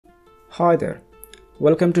Hi there,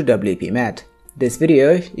 welcome to Wpmet. This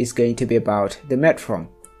video is going to be about the MetForm.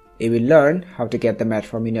 You will learn how to get the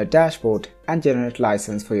MetForm in your dashboard and generate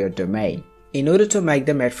license for your domain. In order to make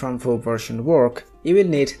the MetForm Pro version work, you will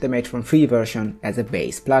need the MetForm free version as a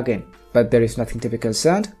base plugin. But there is nothing to be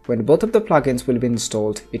concerned. When both of the plugins will be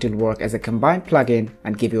installed, it will work as a combined plugin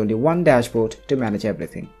and give you only one dashboard to manage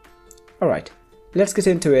everything. Alright, let's get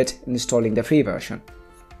into it, installing the free version.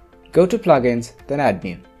 Go to Plugins, then Add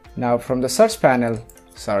New. Now from the search panel,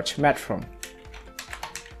 search MetForm.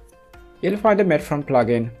 You'll find a MetForm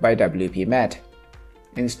plugin by Wpmet.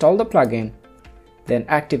 Install the plugin, then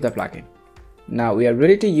active the plugin. Now we are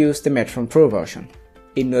ready to use the MetForm Pro version.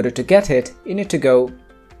 In order to get it, you need to go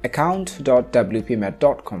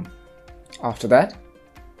account.wpmet.com. After that,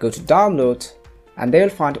 go to Downloads and there you'll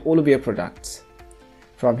find all of your products.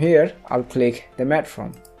 From here, I'll click the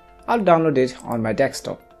MetForm. I'll download it on my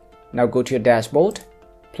desktop. Now go to your dashboard,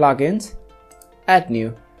 Plugins, Add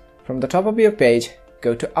New. From the top of your page,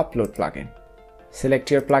 go to Upload Plugin. Select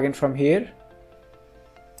your plugin from here.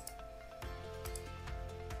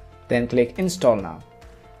 Then click Install Now.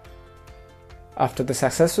 After the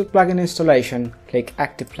successful plugin installation, click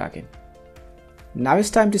Active Plugin. Now it's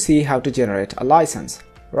time to see how to generate a license.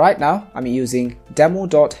 Right now, I'm using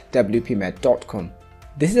demo.wpmet.com.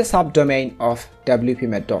 This is a subdomain of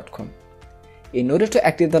wpmet.com. In order to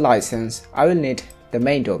activate the license, I will need the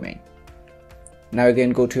main domain. Now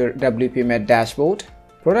again go to your Wpmet dashboard,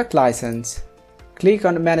 Product License, click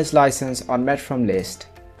on Manage License on MetForm list,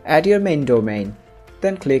 add your main domain,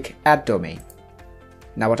 then click Add Domain.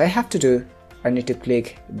 Now what I have to do, I need to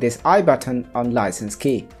click this I button on license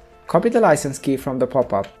key. Copy the license key from the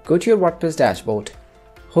pop-up, go to your WordPress dashboard,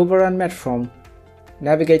 hover on MetForm,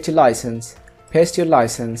 navigate to License, paste your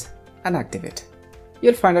license and activate.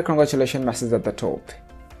 You'll find a congratulations message at the top.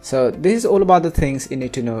 So this is all about the things you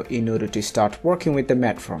need to know in order to start working with the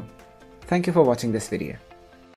MetForm. Thank you for watching this video.